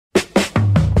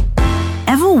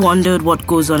wondered what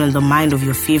goes on in the mind of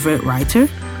your favorite writer?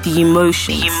 The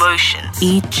emotions.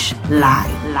 Each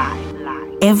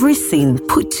line. Everything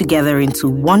put together into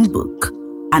one book.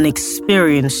 An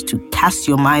experience to cast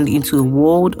your mind into a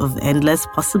world of endless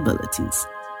possibilities.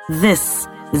 This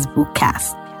is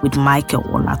Bookcast with Michael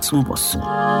Olatunbosun.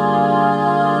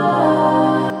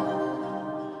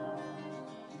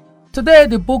 Today,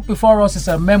 the book before us is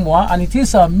a memoir, and it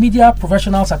is a media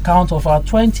professional's account of our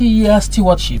 20-year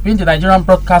stewardship in the Nigerian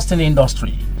broadcasting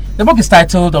industry. The book is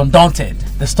titled Undaunted,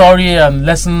 the story and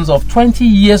lessons of 20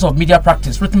 years of media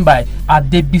practice, written by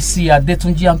Adebisi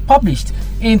Adetunji and published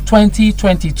in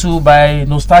 2022 by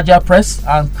Nostalgia Press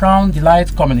and Crown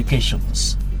Delight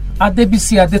Communications.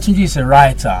 Adebisi Adetunji is a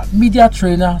writer, media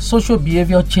trainer, social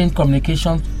behavior change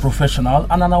communication professional,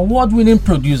 and an award-winning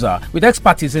producer with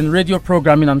expertise in radio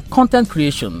programming and content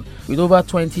creation, with over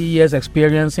 20 years'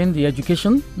 experience in the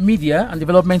education, media, and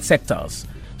development sectors.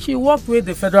 She worked with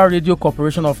the Federal Radio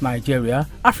Corporation of Nigeria,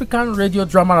 African Radio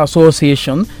Drama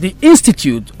Association, the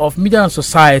Institute of Media and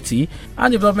Society,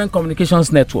 and Development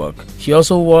Communications Network. She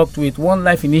also worked with One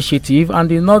Life Initiative and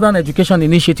the Northern Education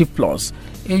Initiative Plus,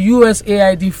 a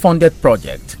USAID-funded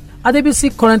project.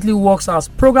 Adebisi currently works as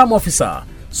Program Officer,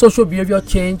 Social Behavior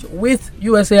Change with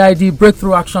USAID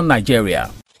Breakthrough Action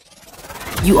Nigeria.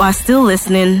 You are still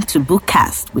listening to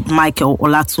Bookcast with Michael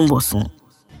Olatunbosun.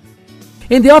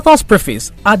 In the author's preface,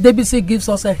 Adebisi gives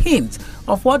us a hint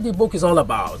of what the book is all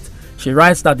about. She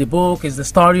writes that the book is the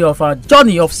story of a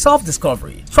journey of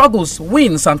self-discovery, struggles,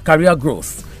 wins, and career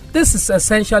growth. This is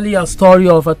essentially a story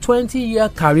of a 20-year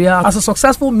career as a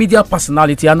successful media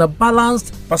personality and a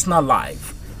balanced personal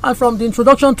life. And from the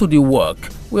introduction to the work,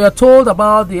 we are told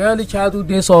about the early childhood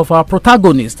days of our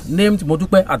protagonist, named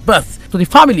Modupe at birth, to the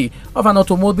family of an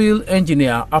automobile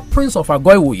engineer, a prince of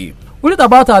Agoiwoye. We read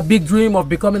about her big dream of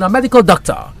becoming a medical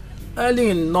doctor early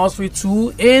in nursery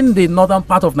 2 in the northern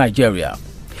part of Nigeria.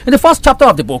 In the first chapter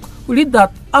of the book, we read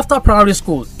that after primary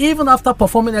school, even after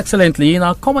performing excellently in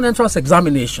a common entrance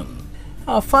examination,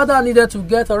 her father needed to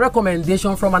get a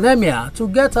recommendation from an emir to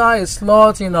get her a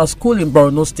slot in a school in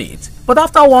Borno State. But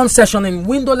after one session in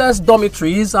windowless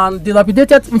dormitories and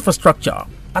dilapidated infrastructure,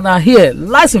 and her hair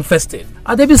lice infested,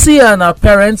 Adebisi and her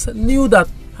parents knew that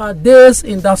her days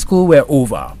in that school were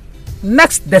over.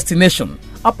 Next destination,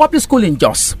 a public school in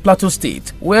Jos, Plateau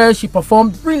State, where she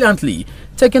performed brilliantly,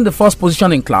 taking the first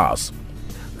position in class.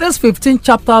 This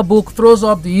 15-chapter book throws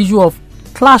up the issue of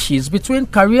clashes between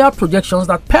career projections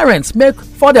that parents make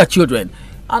for their children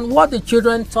and what the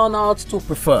children turn out to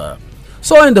prefer.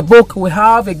 So in the book, we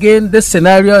have again this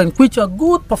scenario in which a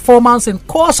good performance in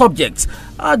core subjects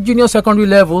at junior secondary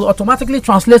level automatically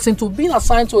translates into being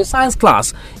assigned to a science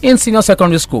class in senior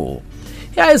secondary school.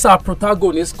 Here is our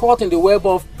protagonist caught in the web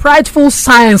of prideful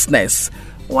scienceness,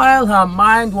 while her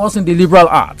mind was in the liberal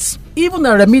arts. Even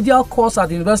a remedial course at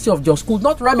the University of Jos could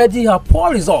not remedy her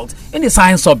poor result in the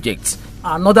science subjects.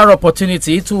 Another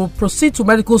opportunity to proceed to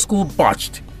medical school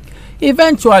botched.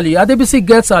 Eventually, Adebisi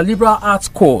gets a liberal arts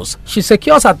course. She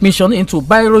secures admission into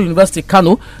Bayero University,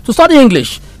 Kano, to study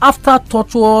English after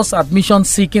tortuous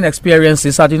admission-seeking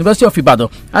experiences at the University of Ibadan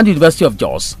and the University of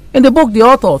Jos. In the book, the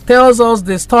author tells us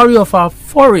the story of her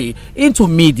foray into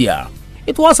media.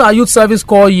 It was her youth service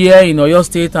corps year in Oyo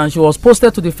State, and she was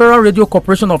posted to the Federal Radio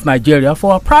Corporation of Nigeria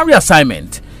for a primary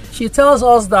assignment. She tells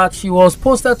us that she was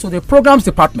posted to the programs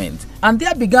department, and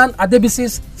there began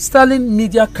Adebisi's sterling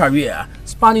media career,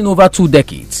 spanning over 2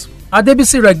 decades.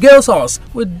 Adebisi regales us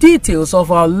with details of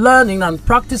her learning and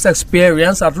practice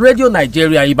experience at Radio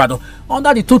Nigeria Ibadan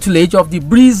under the tutelage of the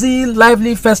breezy,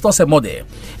 lively Festus Emode.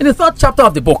 In the 3rd chapter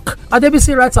of the book,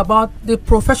 Adebisi writes about the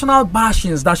professional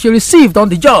bashings that she received on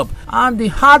the job and the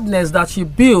hardness that she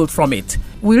built from it.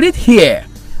 We read here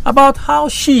about how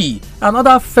she and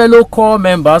other fellow corps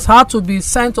members had to be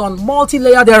sent on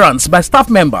multi-layered errands by staff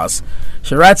members.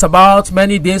 She writes about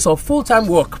many days of full-time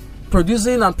work,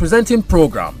 producing and presenting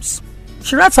programs.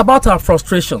 She writes about her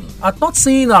frustration at not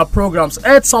seeing her programs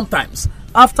aired sometimes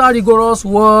after rigorous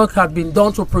work had been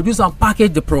done to produce and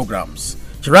package the programs.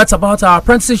 She writes about her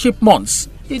apprenticeship months,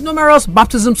 the numerous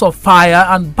baptisms of fire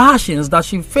and bashings that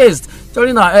she faced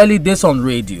during her early days on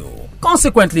radio.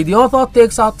 Consequently, the author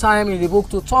takes out time in the book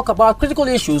to talk about critical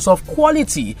issues of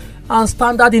quality and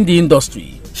standard in the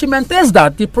industry. She maintains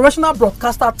that the professional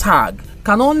broadcaster tag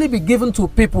can only be given to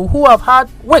people who have had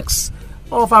weeks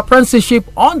of apprenticeship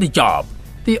on the job.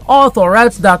 The author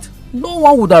writes that no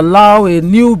one would allow a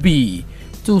newbie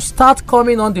to start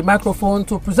coming on the microphone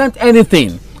to present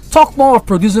anything talk more of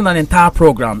producing an entire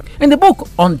program. In the book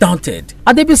Undaunted,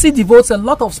 Adebisi devotes a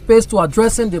lot of space to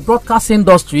addressing the broadcast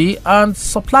industry and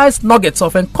supplies nuggets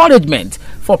of encouragement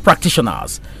for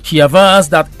practitioners. She avers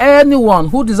that anyone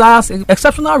who desires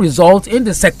exceptional results in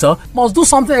the sector must do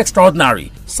something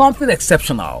extraordinary, something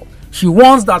exceptional. She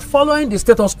warns that following the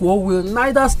status quo will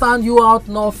neither stand you out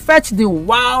nor fetch the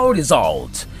wow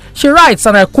result. She writes,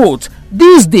 and I quote,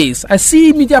 "These days, I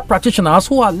see media practitioners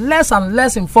who are less and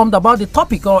less informed about the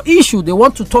topic or issue they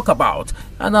want to talk about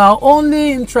and are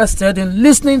only interested in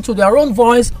listening to their own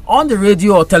voice on the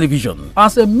radio or television.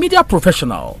 As a media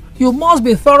professional, you must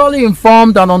be thoroughly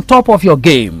informed and on top of your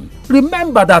game.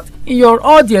 Remember that in your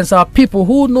audience are people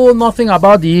who know nothing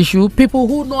about the issue, people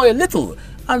who know a little,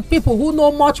 and people who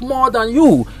know much more than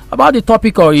you about the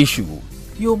topic or issue.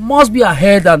 You must be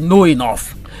ahead and know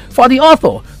enough. For the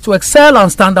author to excel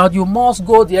and stand out, you must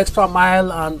go the extra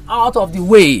mile and out of the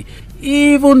way,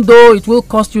 even though it will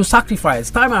cost you sacrifice,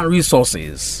 time and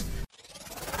resources."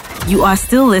 You are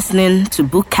still listening to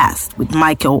Bookcast with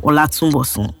Michael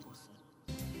Olatunbosun.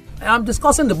 I am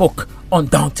discussing the book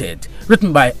Undaunted,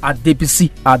 written by Adebisi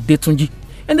Adetunji.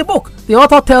 In the book, the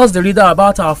author tells the reader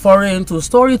about her foray into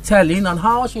storytelling and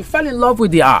how she fell in love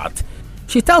with the art.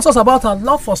 She tells us about her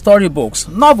love for storybooks,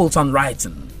 novels, and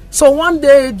writing. So one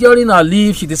day during her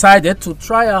leave, she decided to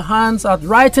try her hands at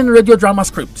writing radio drama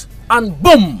script. And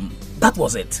boom! That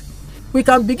was it. We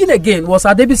Can Begin Again was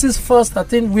Adebisi's first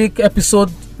 13-week episode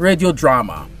radio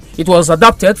drama. It was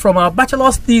adapted from her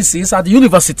bachelor's thesis at the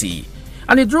university,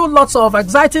 and it drew lots of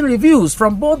exciting reviews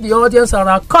from both the audience and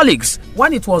her colleagues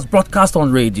when it was broadcast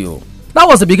on radio. That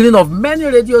was the beginning of many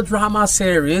radio drama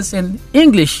series in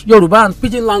English, Yoruba, and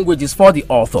Pidgin languages for the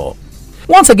author.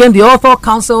 Once again, the author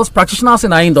counsels practitioners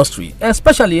in our industry,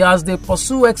 especially as they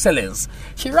pursue excellence.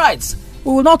 She writes,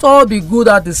 "We will not all be good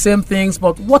at the same things,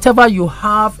 but whatever you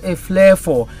have a flair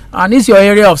for and is your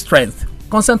area of strength,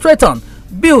 concentrate on,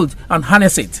 build, and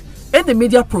harness it. In the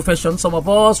media profession, some of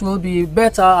us will be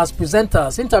better as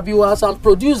presenters, interviewers, and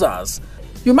producers.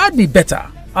 You might be better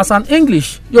as an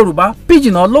English, Yoruba,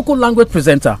 Pidgin, or local language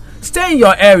presenter. Stay in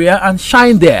your area and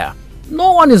shine there.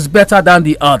 No one is better than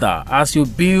the other. As you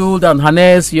build and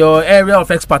harness your area of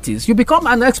expertise, you become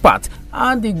an expert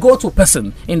and the go-to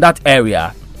person in that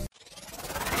area."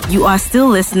 You are still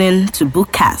listening to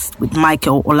Bookcast with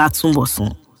Michael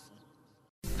Olatunbosun.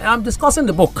 I am discussing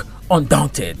the book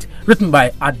Undaunted, written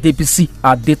by Adebisi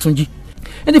Adetunji.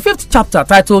 In the 5th chapter,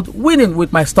 titled Winning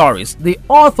with My Stories, the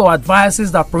author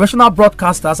advises that professional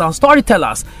broadcasters and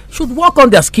storytellers should work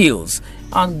on their skills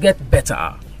and get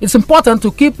better. It's important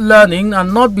to keep learning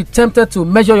and not be tempted to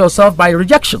measure yourself by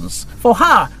rejections. For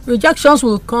her, rejections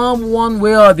will come one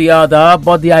way or the other,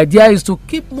 but the idea is to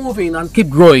keep moving and keep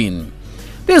growing.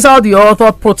 This is how the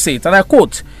author puts it, and I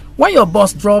quote, "When your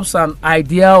boss drops an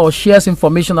idea or shares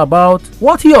information about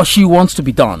what he or she wants to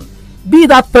be done, be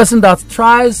that person that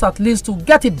tries at least to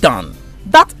get it done.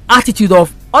 That attitude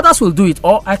of others will do it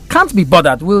or I can't be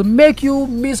bothered will make you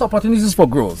miss opportunities for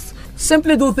growth.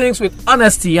 Simply do things with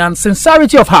honesty and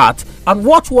sincerity of heart and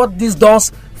watch what this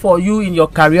does for you in your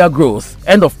career growth."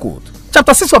 End of quote.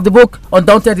 Chapter 6 of the book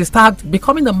Undaunted is tagged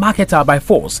Becoming a Marketer by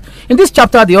Force. In this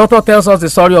chapter, the author tells us the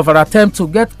story of her attempt to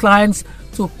get clients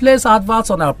to place adverts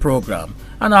on our program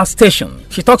and our station.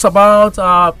 She talks about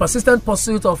her persistent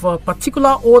pursuit of a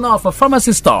particular owner of a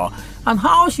pharmacy store and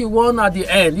how she won at the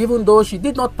end, even though she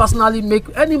did not personally make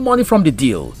any money from the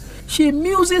deal. She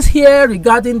muses here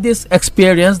regarding this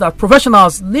experience that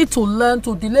professionals need to learn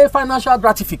to delay financial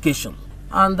gratification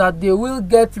and that they will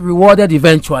get rewarded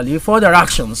eventually for their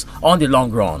actions on the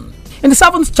long run. In the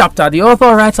 7th chapter, the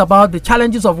author writes about the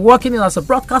challenges of working as a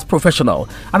broadcast professional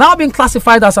and how being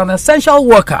classified as an essential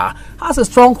worker has a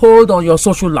strong hold on your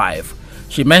social life.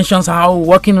 She mentions how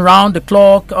working round the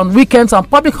clock on weekends and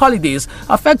public holidays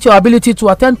affect your ability to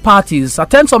attend parties,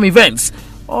 attend some events,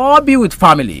 or be with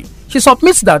family. She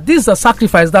submits that this is a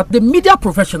sacrifice that the media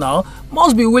professional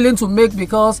must be willing to make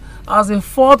because, as a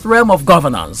fourth realm of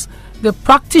governance, the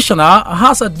practitioner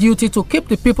has a duty to keep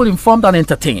the people informed and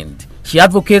entertained. She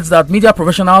advocates that media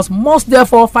professionals must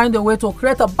therefore find a way to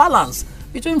create a balance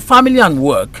between family and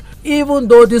work, even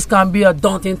though this can be a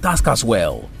daunting task as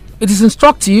well. It is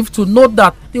instructive to note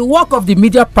that the work of the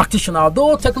media practitioner,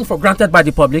 though taken for granted by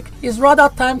the public, is rather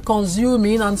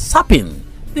time-consuming and sapping.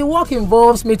 The work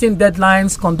involves meeting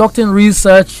deadlines, conducting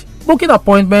research, booking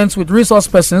appointments with resource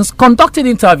persons, conducting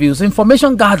interviews,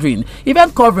 information gathering,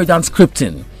 event coverage, and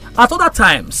scripting. At other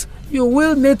times, you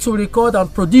will need to record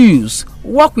and produce,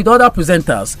 work with other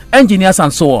presenters, engineers,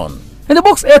 and so on. In the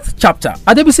book's 8th chapter,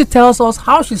 Adebisi tells us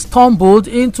how she stumbled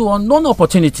into unknown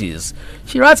opportunities.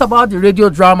 She writes about the radio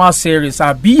drama series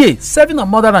Abiye, Saving a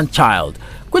Mother and Child,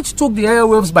 which took the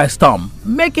airwaves by storm,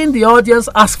 making the audience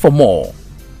ask for more.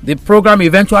 The program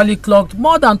eventually clocked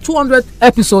more than 200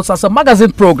 episodes as a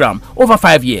magazine program over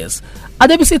 5 years.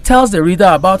 Adebisi tells the reader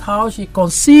about how she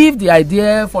conceived the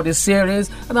idea for the series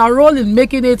and her role in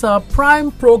making it a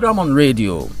prime program on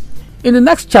radio. In the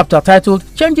next chapter, titled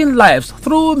Changing Lives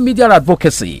Through Media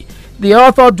Advocacy, the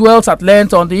author dwells at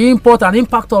length on the import and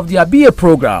impact of the Abiye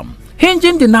program,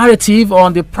 hinging the narrative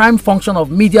on the prime function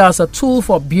of media as a tool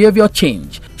for behavior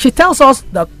change. She tells us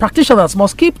that practitioners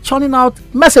must keep churning out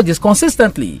messages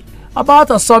consistently about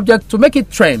a subject to make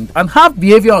it trend and have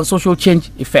behavior and social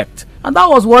change effect. And that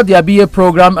was what the Abiye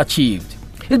program achieved.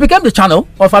 It became the channel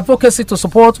of advocacy to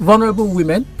support vulnerable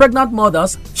women, pregnant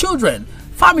mothers, children,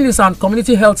 families and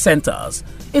community health centers.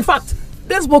 In fact,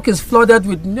 this book is flooded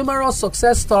with numerous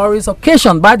success stories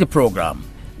occasioned by the program.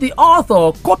 The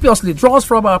author copiously draws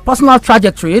from her personal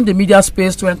trajectory in the media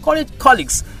space to encourage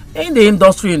colleagues in the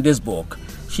industry in this book.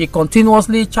 She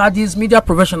continuously charges media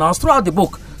professionals throughout the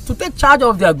book to take charge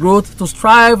of their growth, to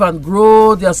strive and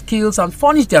grow their skills and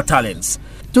furnish their talents.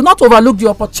 Do not overlook the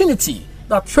opportunity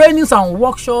that trainings and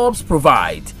workshops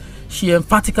provide. She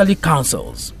emphatically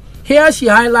counsels. Here she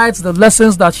highlights the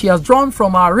lessons that she has drawn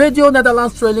from our Radio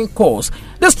Netherlands training course.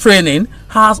 This training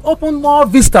has opened more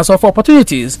vistas of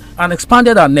opportunities and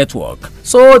expanded our network.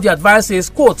 So the advice is,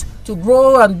 quote, to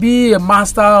grow and be a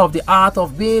master of the art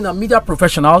of being a media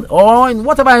professional or in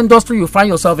whatever industry you find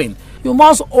yourself in, you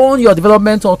must own your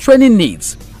development or training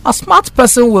needs. A smart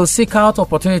person will seek out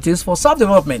opportunities for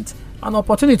self-development, and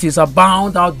opportunities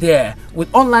abound out there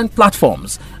with online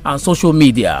platforms and social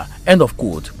media. End of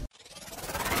quote.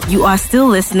 You are still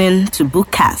listening to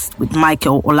Bookcast with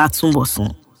Michael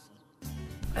Olatunbosun.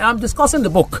 I am discussing the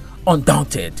book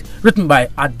Undaunted, written by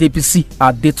Adebisi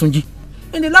Adetunji.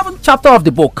 In the 11th chapter of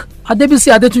the book,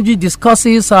 Adebisi Adetunji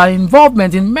discusses her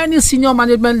involvement in many senior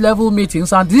management level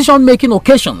meetings and decision-making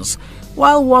occasions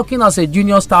while working as a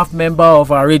junior staff member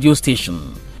of our radio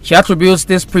station. She attributes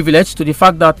this privilege to the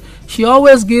fact that she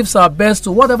always gives her best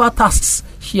to whatever tasks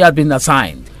she had been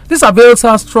assigned. This avails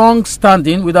her strong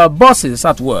standing with her bosses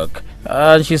at work.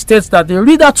 And she states that the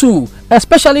reader too,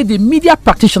 especially the media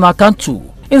practitioner, can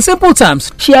too. In simple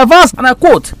terms, she avers, and I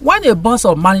quote, when a boss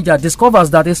or manager discovers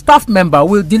that a staff member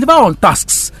will deliver on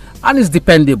tasks and is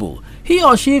dependable, he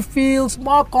or she feels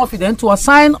more confident to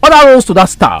assign other roles to that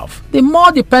staff. The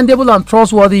more dependable and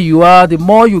trustworthy you are, the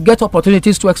more you get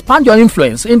opportunities to expand your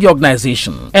influence in the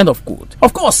organization. End of quote.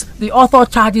 Of course, the author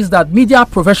charges that media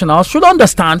professionals should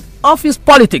understand office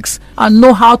politics and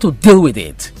know how to deal with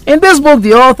it. In this book,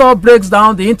 the author breaks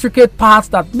down the intricate parts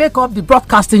that make up the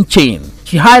broadcasting chain.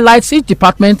 She highlights each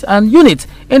department and unit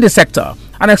in the sector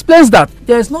and explains that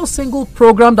there is no single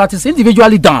program that is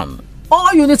individually done.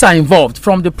 All units are involved,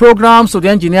 from the programs to the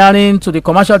engineering to the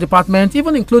commercial department,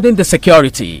 even including the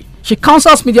security. She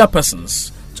counsels media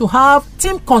persons to have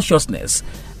team consciousness,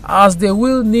 as they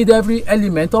will need every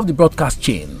element of the broadcast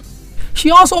chain.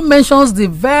 She also mentions the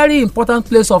very important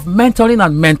place of mentoring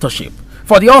and mentorship.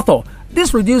 For the author,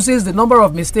 this reduces the number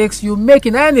of mistakes you make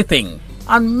in anything,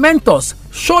 and mentors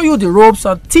show you the ropes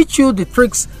and teach you the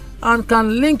tricks and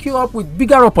can link you up with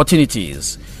bigger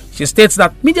opportunities. She states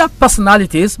that media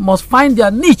personalities must find their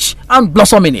niche and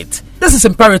blossom in it. This is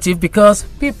imperative because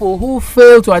people who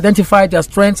fail to identify their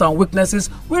strengths and weaknesses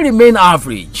will remain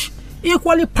average.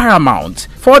 Equally paramount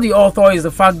for the author is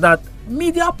the fact that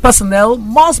media personnel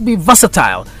must be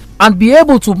versatile and be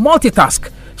able to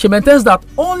multitask. She maintains that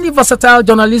only versatile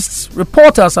journalists,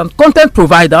 reporters, and content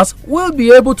providers will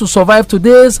be able to survive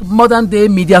today's modern-day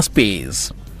media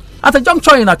space. At a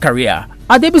juncture in her career,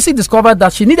 Adebisi discovered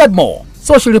that she needed more.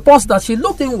 So she reports that she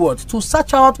looked inward to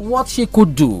search out what she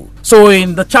could do. So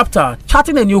in the chapter,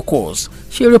 Charting a New Course,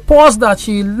 she reports that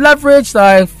she leveraged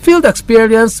her field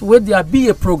experience with the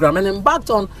Abiye program and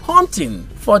embarked on hunting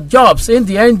for jobs in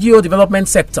the NGO development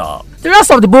sector. The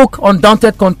rest of the book,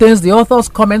 Undaunted, contains the author's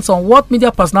comments on what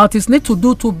media personalities need to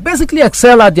do to basically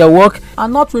excel at their work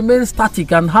and not remain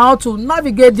static, and how to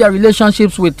navigate their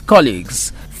relationships with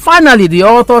colleagues. Finally, the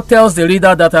author tells the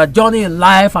reader that her journey in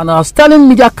life and her sterling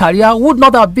media career would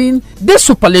not have been this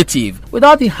superlative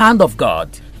without the hand of God.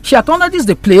 She acknowledges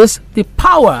the place, the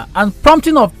power, and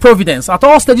prompting of providence at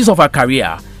all stages of her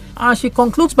career. And she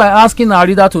concludes by asking her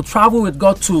reader to travel with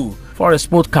God too for a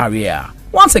smooth career.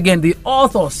 Once again, the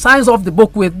author signs off the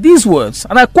book with these words,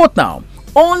 and I quote now,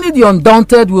 "Only the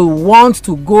undaunted will want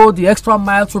to go the extra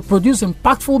mile to produce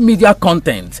impactful media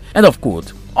content." End of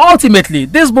quote. Ultimately,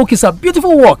 this book is a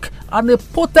beautiful work and a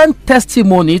potent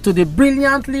testimony to the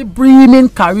brilliantly brimming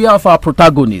career of our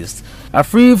protagonist. A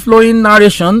free-flowing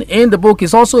narration in the book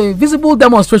is also a visible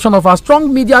demonstration of our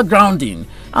strong media grounding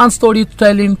and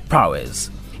storytelling prowess.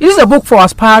 It is a book for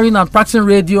aspiring and practicing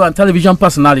radio and television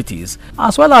personalities,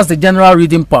 as well as the general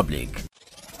reading public.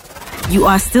 You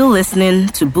are still listening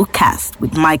to Bookcast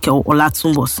with Michael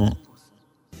Olatunbosun.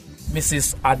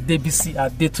 Mrs. Adebisi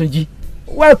Adetunji,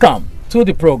 welcome to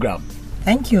the program.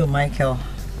 Thank you, Michael.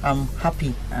 I'm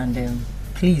happy and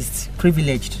pleased,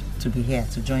 privileged to be here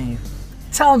to join you.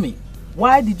 Tell me,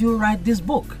 why did you write this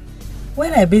book?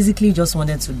 Well, I basically just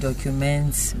wanted to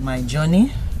document my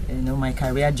journey, my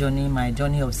career journey, my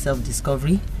journey of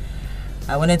self-discovery.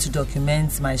 I wanted to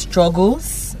document my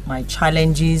struggles, my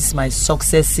challenges, my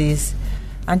successes,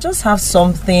 and just have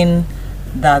something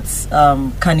that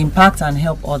can impact and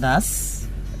help others.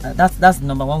 That's the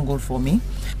number one goal for me.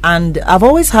 And I've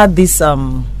always had this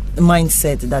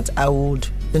mindset that I would,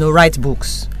 write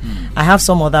books. I have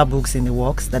some other books in the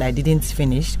works that I didn't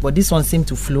finish, but this one seemed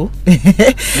to flow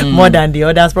more than the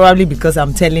others, probably because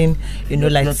I'm telling,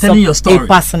 telling your story. A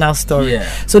personal story. Yeah.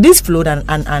 So this flowed and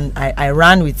I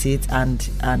ran with it and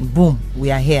boom,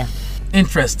 we are here.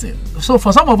 Interesting. So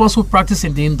for some of us who practice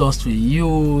in the industry,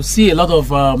 you see a lot of,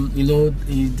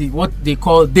 what they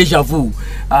call deja vu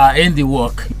in the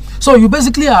work. So you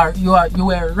basically you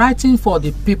were writing for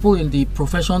the people in the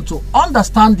profession to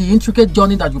understand the intricate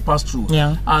journey that you passed through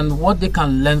and what they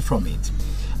can learn from it.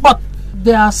 But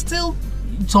there are still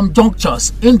some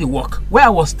junctures in the work where I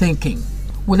was thinking,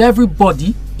 will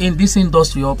everybody in this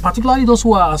industry, or particularly those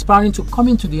who are aspiring to come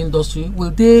into the industry, will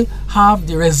they have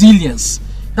the resilience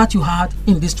that you had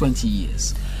in these 20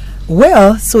 years?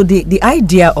 Well, so the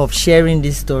idea of sharing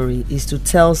this story is to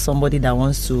tell somebody that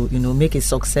wants to, make a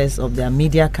success of their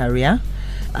media career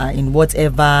in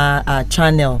whatever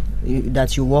channel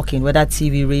that you work in, whether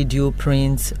TV, radio,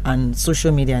 print, and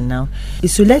social media now,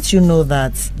 is to let you know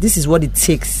that this is what it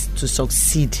takes to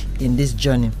succeed in this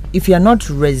journey. If you are not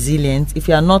resilient, if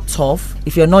you are not tough,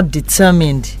 if you are not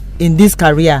determined in this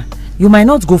career, you might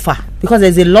not go far, because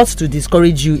there's a lot to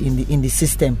discourage you in the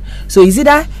system. So is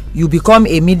either you become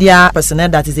a media personnel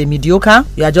that is a mediocre,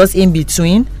 you are just in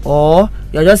between, or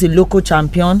you're just a local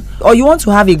champion, or you want to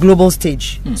have a global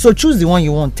stage. So choose the one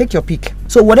you want, take your pick.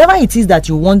 So whatever it is that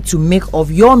you want to make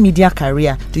of your media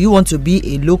career, do you want to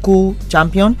be a local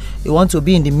champion, you want to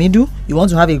be in the middle, you want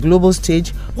to have a global stage,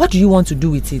 what do you want to do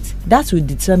with it? That will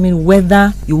determine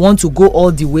whether you want to go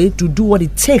all the way to do what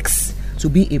it takes to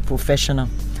be a professional.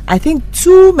 I think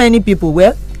too many people,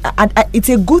 it's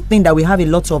a good thing that we have a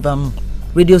lot of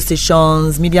radio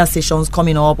stations, media stations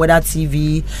coming up, whether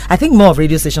TV. I think more of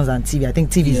radio stations than TV. I think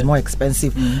TV is more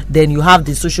expensive. Then you have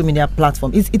the social media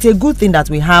platform. It's a good thing that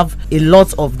we have a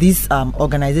lot of these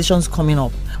organizations coming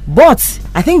up. But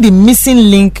I think the missing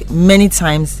link many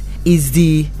times is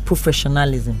the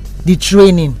professionalism, the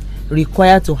training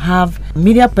required to have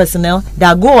media personnel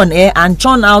that go on air and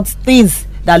churn out things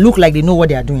that look like they know what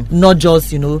they are doing, not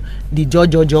just the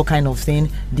jojo kind of thing,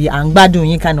 the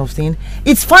angbadunyin kind of thing.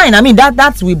 It's fine. I mean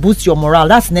that will boost your morale.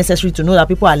 That's necessary to know that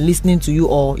people are listening to you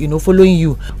or following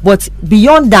you. But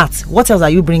beyond that, what else are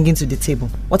you bringing to the table?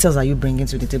 What else are you bringing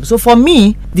to the table? So for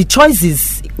me, the choice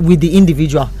is with the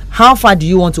individual. How far do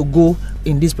you want to go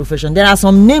in this profession? There are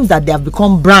some names that they have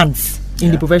become brands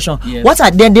in the profession. What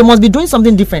are they must be doing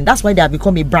something different. That's why they have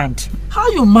become a brand. How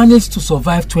you managed to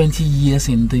survive 20 years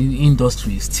in the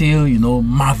industry still,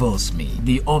 marvels me.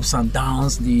 The ups and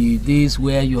downs, the days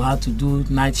where you had to do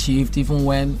night shift, even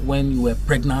when you were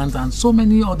pregnant, and so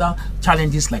many other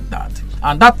challenges like that.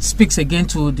 And that speaks again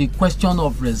to the question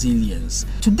of resilience.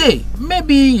 Today,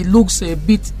 maybe it looks a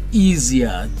bit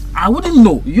easier. I wouldn't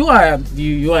know. You are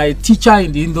a teacher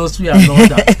in the industry and all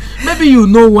that. Maybe you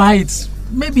know why it's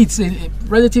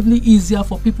relatively easier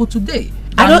for people today.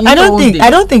 I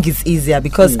don't think it's easier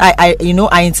because I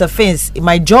interface.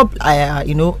 My job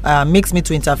makes me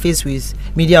to interface with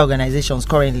media organizations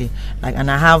currently,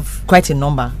 and I have quite a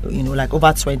number, like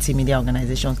over 20 media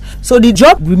organizations. So the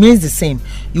job remains the same.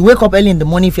 You wake up early in the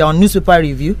morning. If you're on newspaper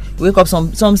review, you wake up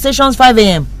some stations 5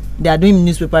 a.m. They are doing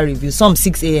newspaper reviews, some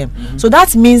 6 a.m. So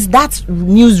that means that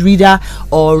news reader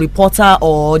or reporter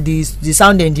or the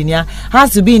sound engineer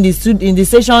has to be in the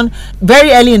station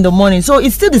very early in the morning. So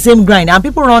it's still the same grind, and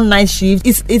people run night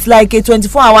shifts. It's like a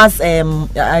 24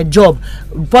 hours job.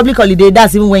 Public holiday,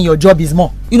 that's even when your job is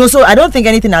more. So I don't think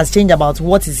anything has changed about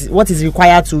what is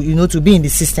required to to be in the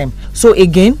system. So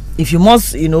again, if you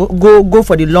must go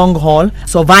for the long haul,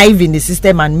 survive in the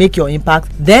system and make your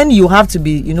impact, then you have to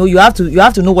be you have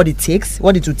to know what it takes,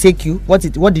 what it will take you, what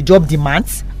the job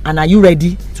demands, And are you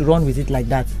ready to run with it like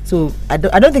that? So I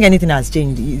don't think anything has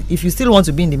changed. If you still want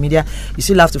to be in the media, you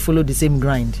still have to follow the same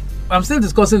grind. I'm still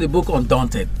discussing the book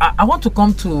Undaunted. I want to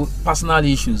come to personal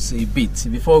issues a bit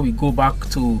before we go back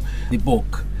to the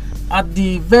book. At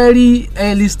the very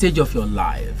early stage of your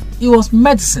life, it was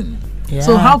medicine. Yeah.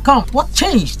 So how come? What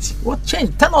changed?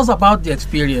 Tell us about the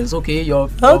experience. Okay, your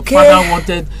father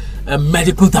wanted a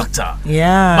medical doctor.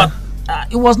 Yeah. But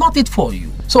it was not it for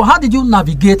you. So how did you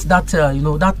navigate that,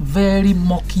 that very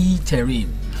murky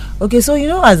terrain? Okay, so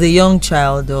as a young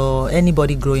child or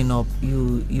anybody growing up,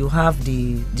 you have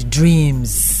the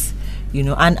dreams,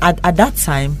 and at that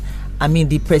time, I mean,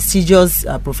 the prestigious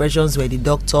professions were the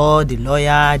doctor, the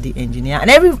lawyer, the engineer, and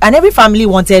every family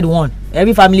wanted one.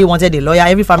 Every family wanted a lawyer,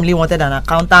 every family wanted an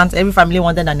accountant, every family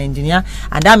wanted an engineer,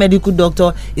 and that medical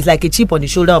doctor is like a chip on the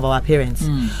shoulder of our parents.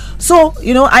 So,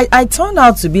 I turned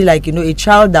out to be like, a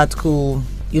child that could,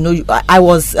 I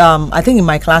was, I think in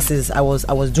my classes, I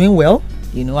was doing well.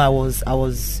 I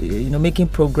was making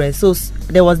progress. So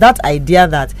there was that idea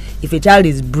that if a child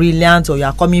is brilliant or you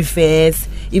are coming first,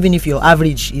 even if your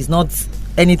average is not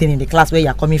anything in the class where you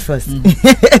are coming first,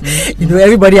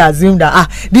 everybody assumed that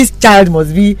this child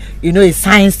must be a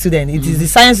science student. It is the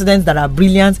science students that are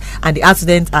brilliant, and the art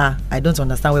students are. I don't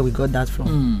understand where we got that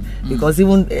from, because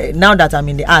even now that I'm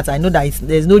in the arts, I know that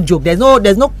there's no joke. There's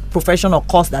no profession or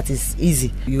course that is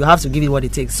easy. You have to give it what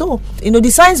it takes. So the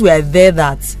signs were there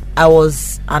that I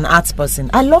was an arts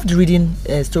person. I loved reading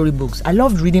storybooks. I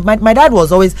loved reading. My dad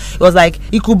was like,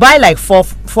 he could buy like four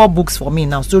books for me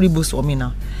now, storybooks for me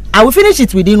now. I will finish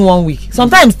it within 1 week.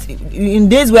 Sometimes in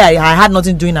days where I had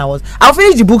nothing doing, I'll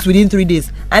finish the books within 3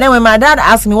 days. And then when my dad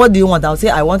asked me, what do you want? I'll say,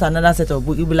 I want another set of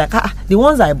books. He'll be like, the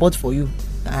ones I bought for you,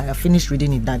 I finished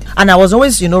reading it, Dad. And I was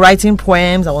always, writing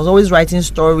poems. I was always writing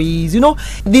stories.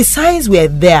 The signs were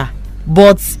there.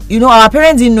 But our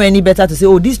parents didn't know any better to say,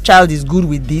 oh, this child is good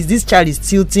with this child is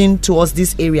tilting towards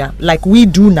this area, like we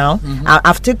do now.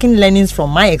 I've taken learnings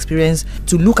from my experience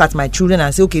to look at my children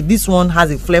and say, okay, this one has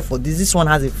a flair for this one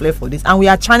has a flair for this, and we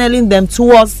are channeling them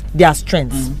towards their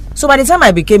strengths. So by the time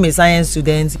I became a science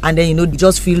student, and then you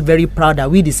just feel very proud that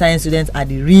we the science students are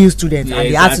the real students, and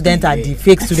the art students are the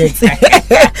fake students.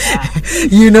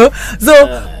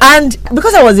 So and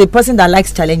because I was a person that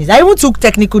likes challenges, I even took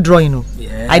technical drawing.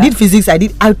 I did physics, I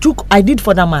did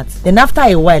further maths. Then after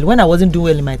a while, when I wasn't doing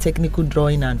well in my technical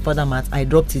drawing and further maths, I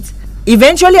dropped it.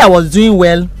 Eventually I was doing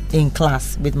well in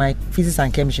class with my physics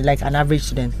and chemistry like an average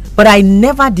student, but I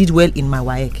never did well in my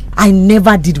WAEC. I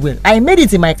never did well. I made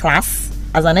it in my class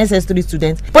as an SS3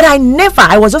 student, but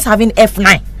I was just having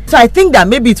F9. So I think that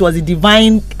maybe it was a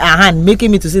divine hand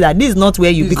making me to see that this is not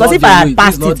where you, because if I had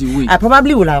passed it, I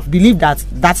probably would have believed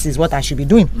that is what I should be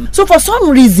doing. So for some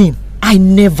reason, I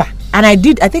never. And I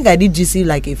think I did GC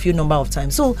like a few number of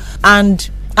times. So, and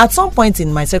at some point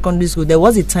in my secondary school, there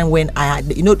was a time when I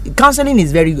had, counseling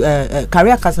is very,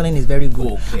 career counseling is very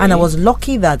good. Okay. And I was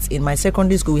lucky that in my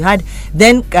secondary school, we had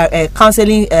then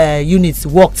counseling units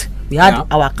worked. We had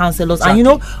our counselors. Exactly.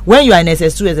 And when you are in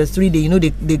SS2,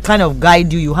 SS3, they kind of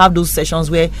guide you. You have those sessions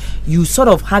where you sort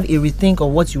of have a rethink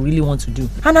of what you really want to do.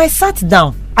 And I sat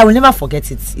down. I will never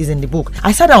forget it. It's in the book.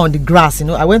 I sat down on the grass,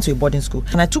 I went to a boarding school,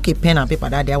 and I took a pen and paper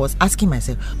that day. I was asking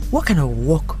myself, what kind of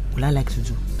work would I like to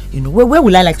do? Where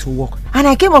would I like to work? And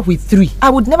I came up with 3. I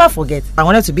would never forget. I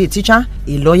wanted to be a teacher,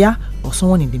 a lawyer, or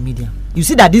someone in the media. You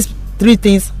see that these 3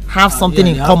 things have something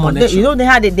in common. They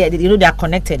are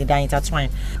connected, they are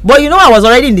intertwined. But I was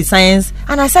already in the science,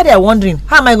 and I started wondering,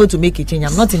 how am I going to make a change?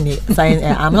 I'm not in the science.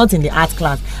 I'm not in the art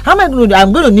class. How am I going to do?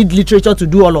 I'm going to need literature to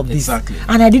do all of this. Exactly.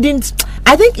 And I didn't.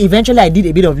 I think eventually I did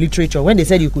a bit of literature when they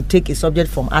said you could take a subject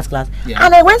from art class,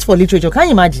 and I went for literature. Can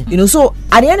you imagine? So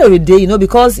at the end of the day,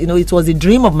 because it was a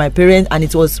dream of my parents, and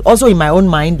it was also in my own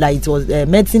mind, like it was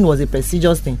medicine was a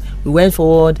prestigious thing. We went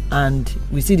forward, and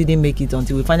we still didn't make it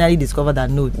until we finally discovered that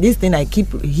no, this thing I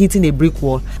keep hitting a brick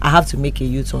wall. I have to make a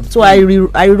U-turn. So I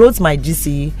rewrote my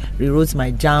GCE, rewrote my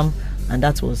JAM, and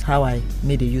that was how I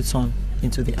made a U-turn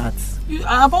into the arts.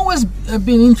 I've always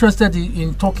been interested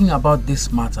in talking about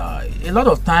this matter. A lot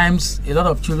of times, a lot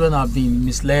of children have been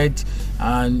misled,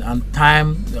 and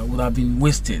time would have been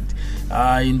wasted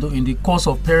in the course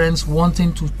of parents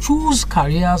wanting to choose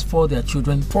careers for their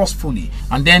children forcefully,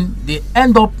 and then they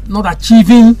end up not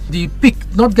achieving the peak,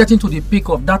 not getting to the peak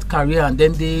of that career, and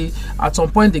then at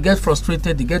some point they get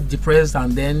frustrated, they get depressed,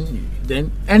 and then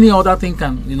any other thing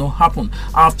can happen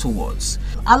afterwards.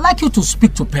 I'd like you to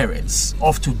speak to parents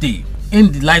of today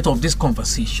in the light of this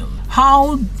conversation.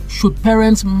 How should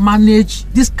parents manage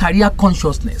this career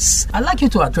consciousness? I'd like you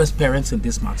to address parents in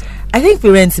this matter. I think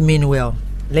parents mean well.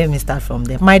 Let me start from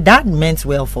there. My dad meant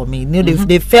well for me.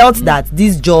 They felt that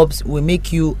these jobs will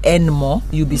make you earn more.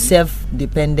 You'll be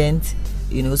self-dependent.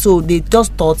 So they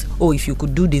just thought, if you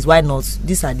could do this, why not?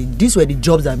 These were the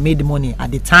jobs that made money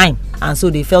at the time. And so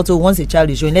they felt, once a child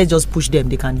is showing, let's just push them,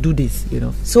 they can do this,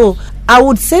 So I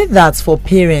would say that for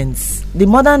parents, the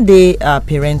modern day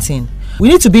parenting, we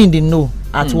need to be in the know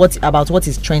about what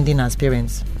is trending as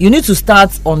parents. You need to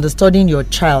start understanding your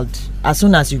child as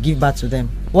soon as you give birth to them.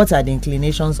 What are the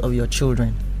inclinations of your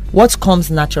children? What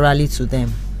comes naturally to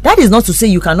them? That is not to say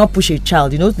you cannot push a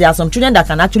child. There are some children that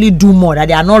can actually do more, that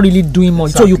they are not really doing more.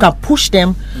 Exactly. So you can push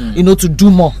them, to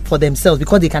do more for themselves,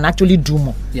 because they can actually do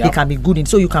more. Yep. They can be good in.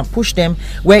 So you can push them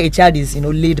where a child is,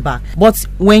 laid back. But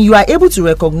when you are able to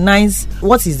recognize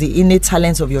what is the innate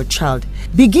talents of your child,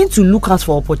 begin to look out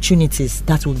for opportunities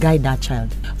that will guide that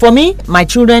child. For me, my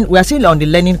children, we are still on the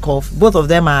learning curve. Both of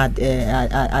them are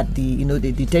at the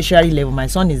the tertiary level. My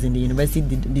son is in the university.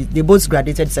 They both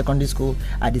graduated secondary school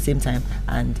at the same time,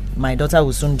 and my daughter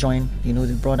will soon join,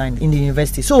 the brother in the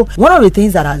university. So one of the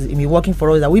things that has been working for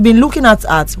us is that we've been looking at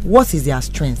what is their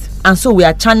strength, and so we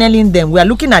are channeling them. We are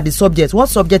looking at the subject. What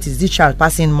subject is this child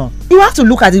passing more? You have to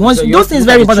look at it. Those things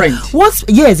very important.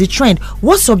 The trend.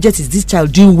 What subject is this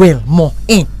child doing well more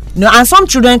in? And some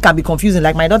children can be confusing.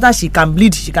 Like my daughter, she can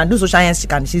bleed, she can do social science,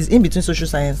 she's in between social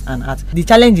science and art. The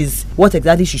challenge is what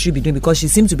exactly she should be doing, because she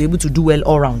seems to be able to do well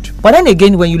all round. But then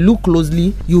again, when you look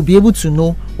closely, you'll be able to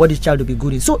know what this child will be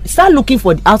good in. So start looking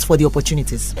out for the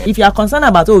opportunities. If you are concerned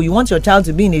about, you want your child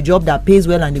to be in a job that pays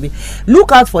well, and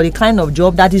look out for the kind of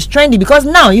job that is trendy, because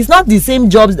now it's not the same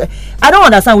jobs. I don't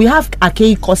understand. We have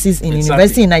archaic courses in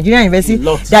university, in Nigerian university,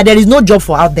 that there is no job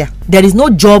for out there. There is no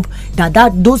job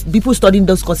that those people studying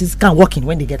those courses can work in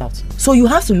when they get out. So you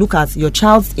have to look at your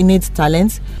child's innate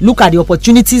talents, look at the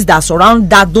opportunities that surround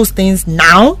those things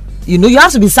now. You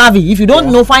have to be savvy. If you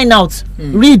don't know, find out,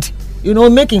 read,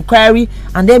 make inquiry,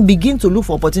 and then begin to look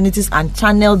for opportunities and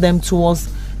channel them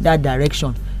towards that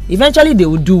direction. Eventually they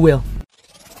will do well.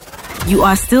 You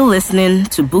are still listening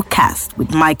to Bookcast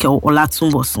with Michael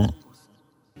Olatunbosun.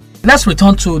 Let's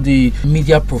return to the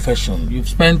media profession. You've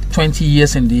spent 20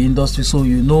 years in the industry, so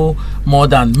you know more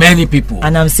than many people.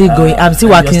 And I'm still going. I'm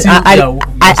still working.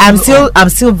 I'm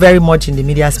still very much in the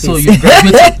media space. So you've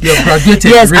graduated.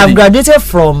 Yes, really? I've graduated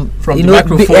from the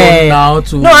microphone now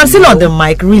to. No, I'm still on the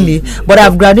mic, really. But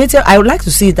I've graduated. I would like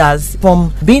to see it as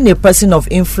from being a person of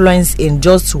influence in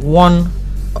just one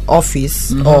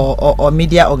office or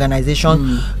media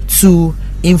organization to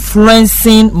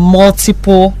influencing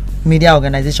multiple media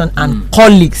organization and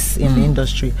colleagues in the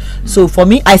industry. So for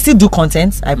me, I still do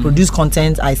content, I produce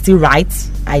content, I still write,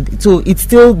 so it's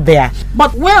still there.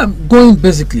 But where I'm going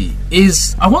basically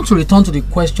is I want to return to the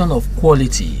question of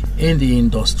quality in the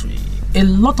industry. A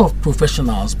lot of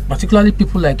professionals, particularly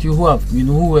people like you who have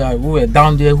who were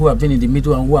down there, who have been in the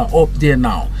middle and who are up there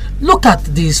now, look at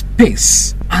the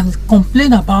space and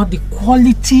complain about the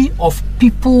quality of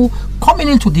people coming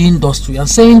into the industry and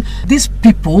saying these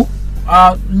people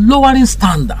are lowering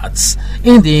standards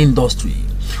in the industry.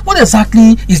 What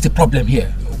exactly is the problem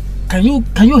here? Can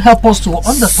you help us to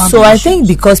understand? So I think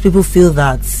because people feel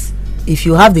that if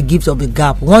you have the gift of the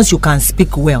gap, once you can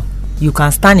speak well, you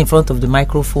can stand in front of the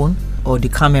microphone or the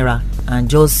camera and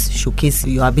just showcase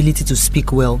your ability to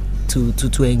speak well,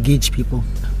 to engage people.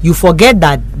 You forget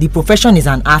that the profession is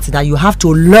an art that you have to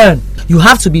learn. You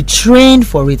have to be trained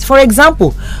for it. For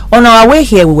example, on our way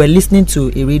here, we were listening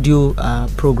to a radio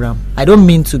program. I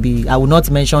will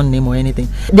not mention name or anything.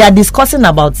 They are discussing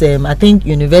about, I think,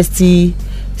 university,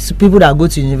 so people that go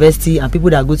to university and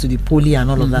people that go to the poly and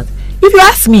all of that. If you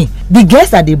ask me, the guest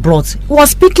that they brought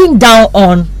was speaking down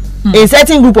on a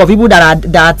certain group of people that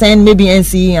attend maybe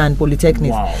NCE and Polytechnics.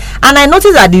 Wow. And I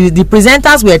noticed that the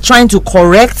presenters were trying to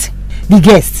correct the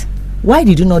guest. Why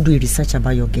did you not do a research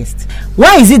about your guest?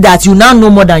 Why is it that you now know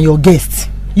more than your guest?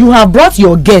 You have brought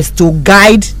your guest to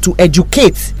guide, to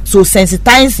educate, to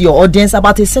sensitize your audience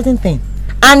about a certain thing,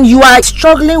 and you are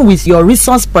struggling with your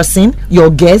resource person, your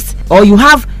guest, or you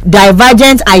have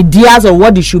divergent ideas of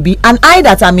what it should be, and I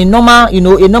that am a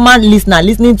normal listener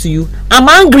listening to you, I'm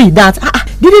angry that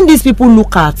didn't these people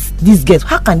look at this guest?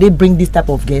 How can they bring this type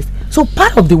of guest? So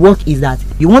part of the work is that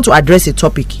you want to address a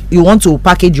topic, you want to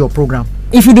package your program.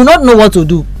 If you do not know what to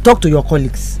do, talk to your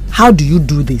colleagues. How do you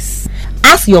do this?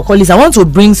 Ask your colleagues, I want to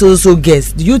bring so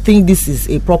guest. Do you think this is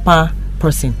a proper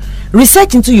person?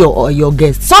 Research into your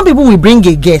guest. Some people will bring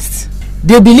a guest.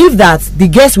 They believe that the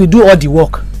guest will do all the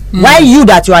work. Why you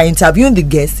that you are interviewing the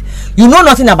guest, you know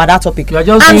nothing about that topic. You are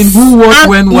just saying who, what,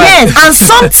 when, where. Yes, and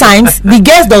sometimes the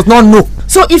guest does not know.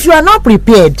 So if you are not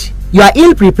prepared, you are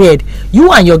ill prepared, you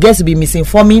and your guest will be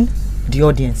misinforming the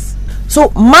audience. So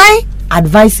my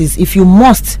advice is, if you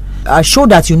must show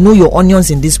that you know your onions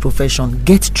in this profession,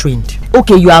 get trained.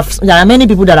 Okay, there are many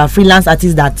people that are freelance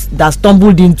artists that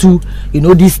stumbled into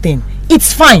this thing.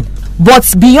 It's fine, but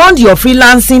beyond your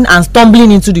freelancing and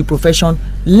stumbling into the profession,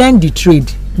 learn the trade.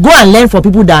 Go and learn from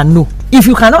people that know. If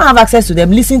you cannot have access to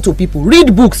them, listen to people,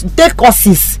 read books, take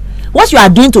courses. What you are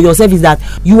doing to yourself is that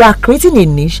you are creating a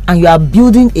niche and you are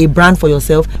building a brand for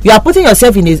yourself. You are putting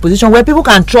yourself in a position where people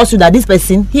can trust you that this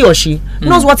person, he or she,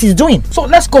 knows what he's doing. So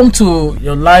let's come to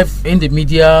your life in the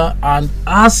media and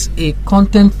as a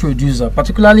content producer,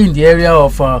 particularly in the area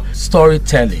of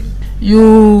storytelling.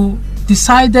 You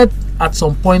decided at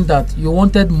some point that you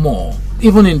wanted more,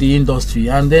 even in the industry,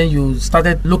 and then you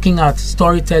started looking at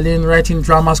storytelling, writing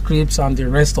drama scripts and the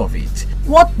rest of it.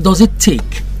 What does it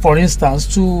take, for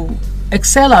instance, to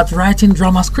excel at writing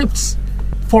drama scripts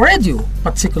for radio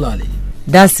particularly?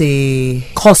 That's a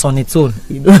course on its own.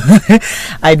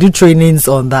 I do trainings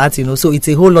on that, so it's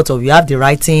a whole lot of, you have the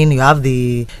writing, you have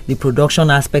the production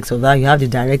aspects of that, you have the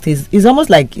directors. It's almost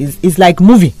like it's like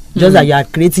movie, just that you are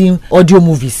creating audio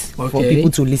movies for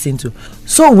people to listen to.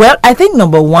 So, well, I think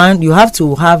number one, you have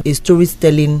to have a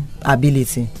storytelling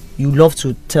ability. You love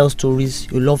to tell stories,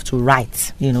 you love to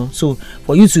write, so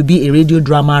for you to be a radio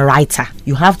drama writer,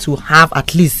 you have to have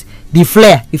at least the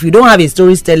flair. If you don't have a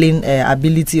storytelling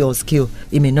ability or skill,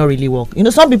 it may not really work.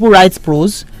 Some people write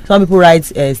prose, some people write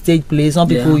stage plays, some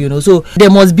people, so there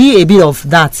must be a bit of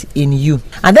that in you.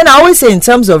 And then I always say, in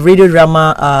terms of radio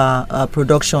drama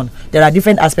production, there are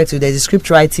different aspects. There's the script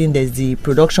writing, there's the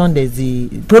production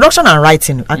and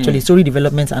writing, actually, story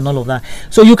development and all of that.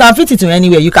 So you can fit it in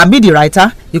anywhere. You can be the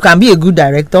writer, you can be a good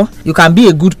director, you can be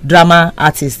a good drama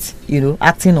artist,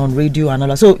 acting on radio and all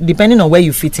that. So depending on where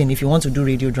you fit in, if you want to do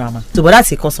radio drama. So, but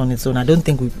that's a course on its own. I don't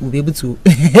think we'll be able to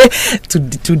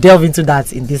to delve into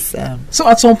that in this. So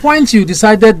at some point you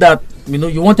decided that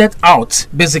you wanted out,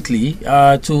 basically,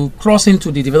 to cross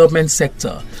into the development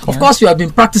sector. Of course, you have been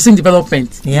practicing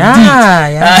development.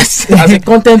 As a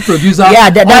content producer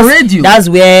on radio. That's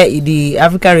where the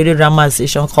African Radio Drama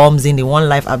Association comes in. The One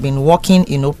Life, I've been working,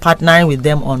 partnering with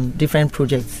them on different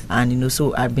projects, and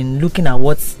so I've been looking at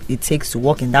what it takes to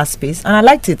work in that space, and I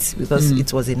liked it because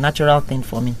it was a natural thing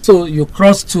for me. So you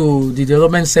crossed to the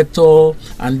development sector,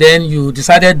 and then you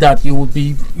decided that you would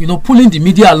be, pulling the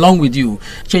media along with you,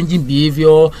 changing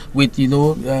behavior with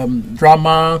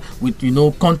drama,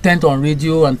 with content on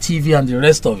radio and TV and the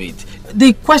rest of it.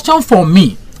 The question for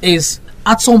me is,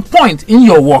 at some point in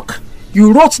your work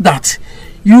you wrote that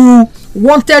you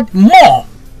wanted more,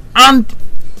 and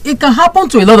it can happen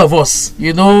to a lot of us.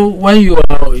 When you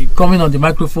are coming on the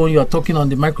microphone, you are talking on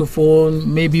the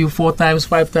microphone maybe 4 times,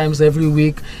 5 times every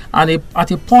week, and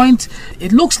at a point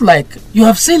it looks like you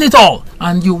have seen it all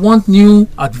and you want new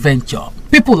adventure.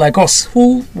 People like us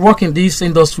who work in this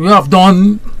industry, who have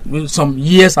done some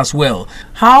years as well,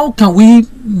 how can we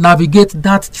navigate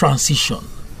that transition?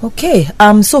 Okay,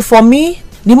 so for me,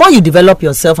 the more you develop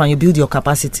yourself and you build your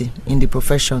capacity in the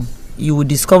profession, you will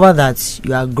discover that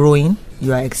you are growing,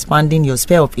 you are expanding, your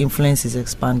sphere of influence is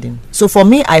expanding. So for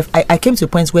me, I came to a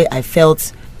point where I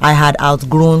felt I had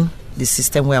outgrown the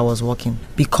system where I was working,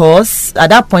 because at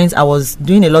that point I was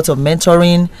doing a lot of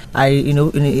mentoring. I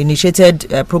initiated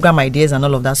program ideas and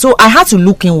all of that. So I had to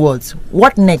look inwards.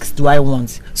 What next do I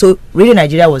want? So Radio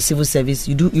Nigeria was civil service.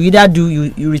 You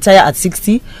retire at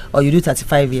 60 or you do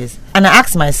 35 years. And I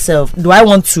asked myself, do I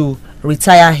want to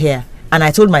retire here? And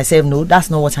I told myself, no, that's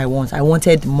not what I want. I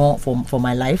wanted more for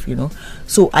my life,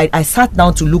 So I sat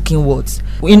down to look inwards.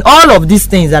 In all of these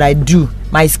things that I do,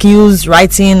 my skills,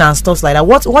 writing and stuff like that,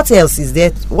 what else is there?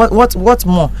 What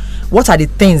more? What are the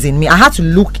things in me? I had to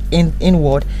look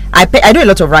inward. I do a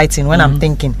lot of writing when I'm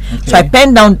thinking. Okay. So I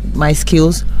pen down my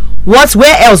skills. What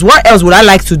else would I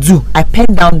like to do? I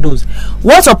pen down those.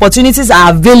 What opportunities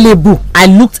are available? I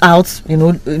looked out,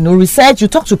 research, you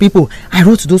talk to people. I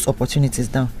wrote those opportunities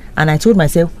down. And I told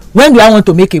myself, when do I want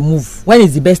to make a move? When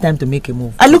is the best time to make a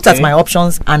move? I looked at my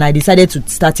options and I decided to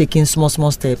start taking small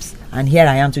steps. And here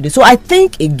I am today. So I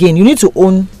think, again, you need to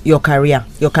own your career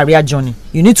journey.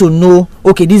 You need to know,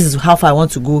 okay, this is how far I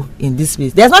want to go in this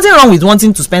space. There's nothing wrong with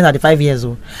wanting to spend 35 years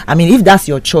old. I mean, if that's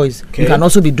your choice, you can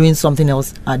also be doing something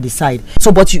else at the side.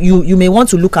 So, but you may want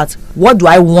to look at, what do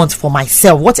I want for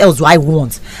myself? What else do I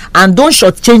want? And don't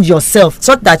shortchange yourself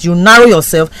so that you narrow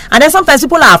yourself. And then sometimes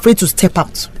people are afraid to step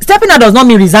out. Stepping out does not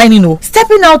mean resigning, no.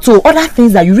 Stepping out to other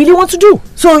things that you really want to do.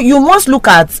 So you must look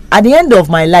at the end of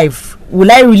my life, will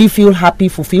I really feel happy,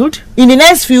 fulfilled? In the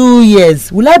next few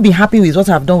years, will I be happy with what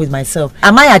I've done with myself?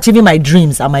 Am I achieving my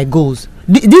dreams and my goals?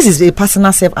 this is a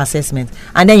personal self-assessment,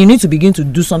 and then you need to begin to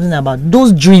do something about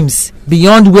those dreams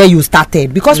beyond where you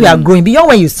started, because we are growing beyond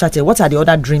where you started. What are the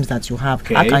other dreams that you have?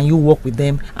 How can you work with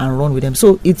them and run with them?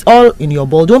 So it's all in your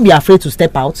ball. Don't be afraid to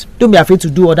step out. Don't be afraid to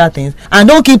do other things, and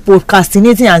don't keep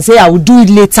procrastinating and say I will do it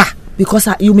later, because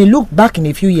you may look back in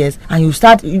a few years and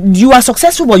you are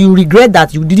successful, but you regret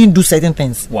that you didn't do certain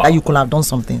things. That you could have done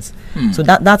some things. So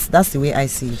that's the way I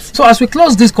see it. So as we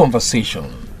close this conversation,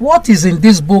 what is in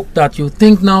this book that you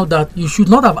think now that you should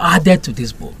not have added to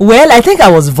this book? Well, I think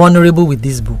I was vulnerable with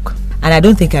this book, and I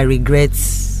don't think I regret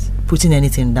putting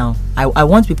anything down. I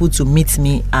want people to meet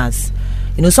me as,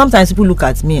 sometimes people look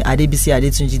at me, Adebisi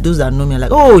Adetunji, those that know me are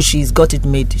like, oh, she's got it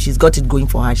made, she's got it going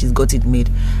for her, she's got it made.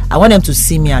 I want them to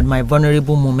see me at my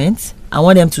vulnerable moments. I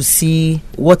want them to see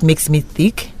what makes me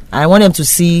thick. I want them to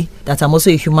see that I'm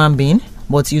also a human being.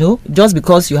 But just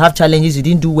because you have challenges, you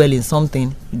didn't do well in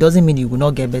something, it doesn't mean you will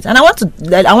not get better. And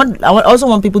I also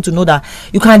want people to know that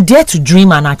you can dare to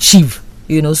dream and achieve.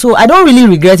 So I don't really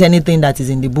regret anything that is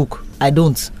in the book. I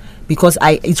don't, because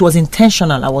it was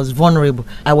intentional. I was vulnerable.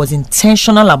 I was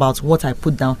intentional about what I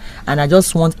put down, and I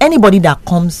just want anybody that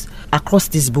comes across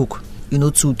this book,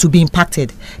 to be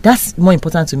impacted. That's more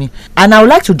important to me. And I would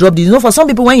like to drop this. For some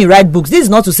people, when you write books, this is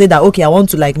not to say that, okay, I want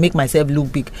to make myself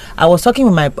look big. I was talking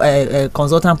with my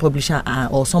consultant publisher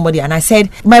or somebody, and I said,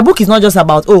 my book is not just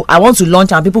about, I want to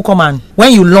launch, and people come, and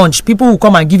when you launch, people will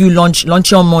come and give you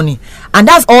luncheon money. And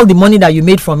that's all the money that you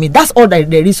made from it. That's all that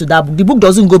there is to that book. The book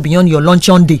doesn't go beyond your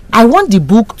luncheon day. I want the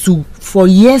book for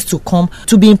years to come,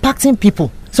 to be impacting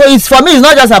people. So for me, it's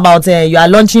not just about you are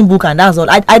launching book and that's all.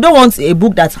 I don't want a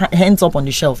book that hangs up on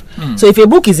the shelf. So if a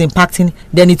book is impacting,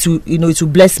 then it will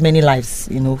bless many lives,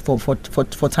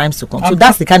 for times to come. So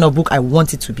that's the kind of book I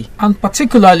want it to be. And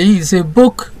particularly, it's a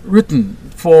book written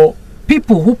for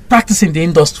people who practice in the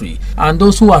industry and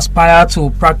those who aspire to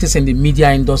practice in the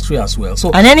media industry as well.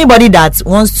 So, and anybody that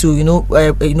wants to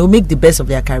make the best of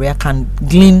their career can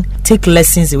take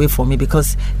lessons away from me,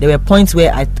 because there were points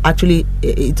where I actually,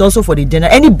 it's also for the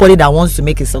general, anybody that wants to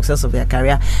make a success of their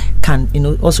career can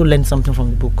also learn something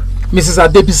from the book. Mrs.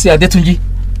 Adebisi Adetunji,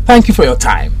 thank you for your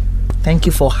time. Thank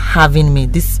you for having me.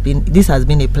 This has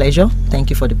been a pleasure. Thank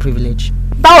you for the privilege.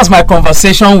 That was my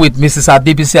conversation with Mrs.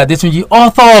 Adebisi Adetunji,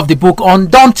 author of the book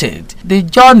Undaunted, the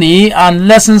journey and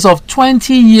lessons of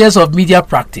 20 years of media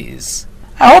practice.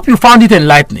 I hope you found it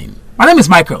enlightening. My name is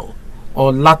Michael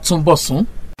Olatunbosun.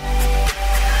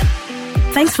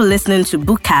 Thanks for listening to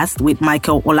Bookcast with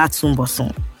Michael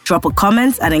Olatunbosun. Drop a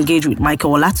comment and engage with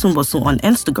Michael Olatunbosun on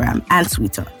Instagram and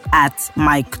Twitter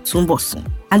 @MikeTunbosun.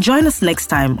 And join us next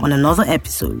time on another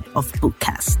episode of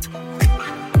Bookcast.